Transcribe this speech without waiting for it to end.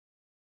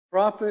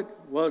prophet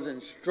was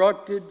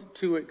instructed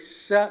to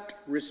accept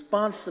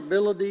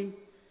responsibility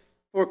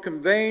for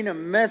conveying a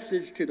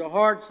message to the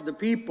hearts of the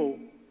people,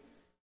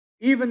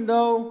 even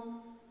though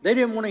they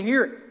didn't want to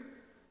hear it.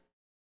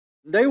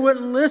 They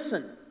wouldn't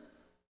listen.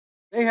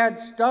 They had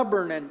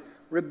stubborn and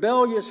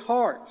rebellious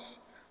hearts,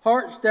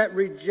 hearts that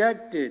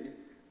rejected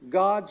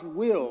God's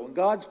will,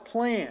 God's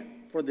plan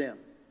for them.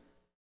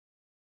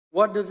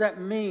 What does that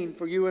mean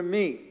for you and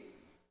me?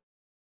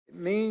 It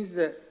means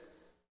that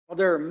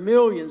there are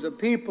millions of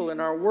people in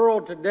our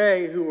world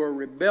today who are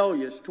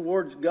rebellious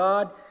towards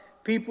God,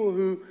 people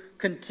who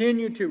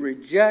continue to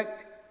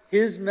reject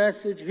His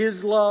message,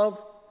 His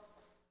love,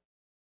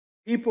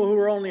 people who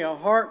are only a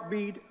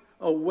heartbeat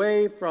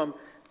away from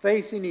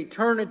facing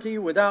eternity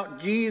without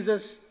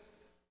Jesus.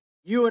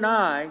 You and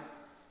I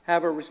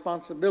have a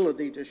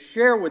responsibility to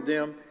share with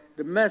them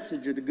the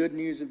message of the good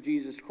news of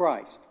Jesus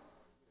Christ.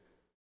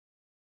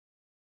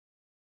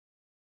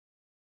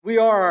 We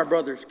are our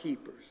brother's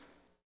keepers.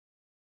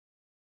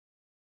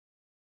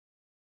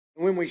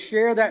 And when we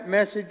share that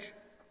message,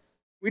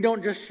 we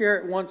don't just share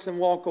it once and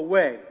walk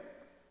away.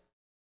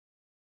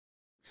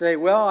 Say,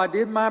 well, I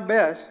did my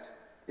best.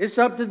 It's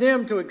up to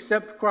them to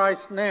accept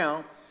Christ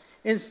now.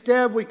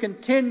 Instead, we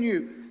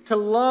continue to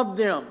love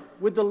them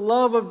with the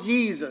love of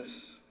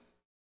Jesus.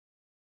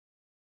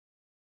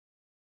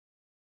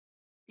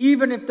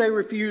 Even if they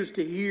refuse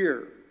to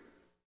hear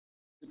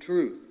the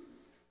truth.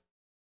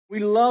 We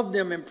love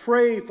them and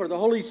pray for the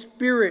Holy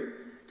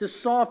Spirit to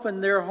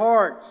soften their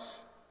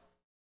hearts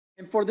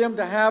and for them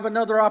to have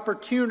another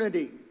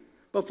opportunity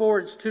before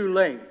it's too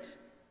late.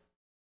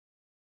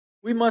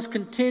 We must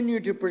continue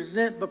to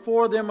present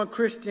before them a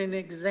Christian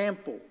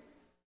example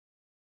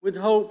with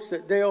hopes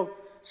that they'll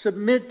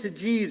submit to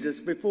Jesus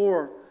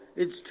before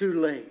it's too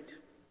late.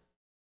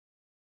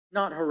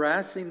 Not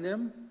harassing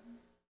them,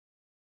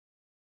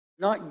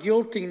 not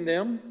guilting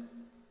them,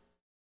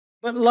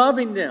 but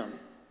loving them,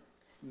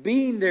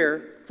 being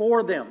there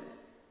for them.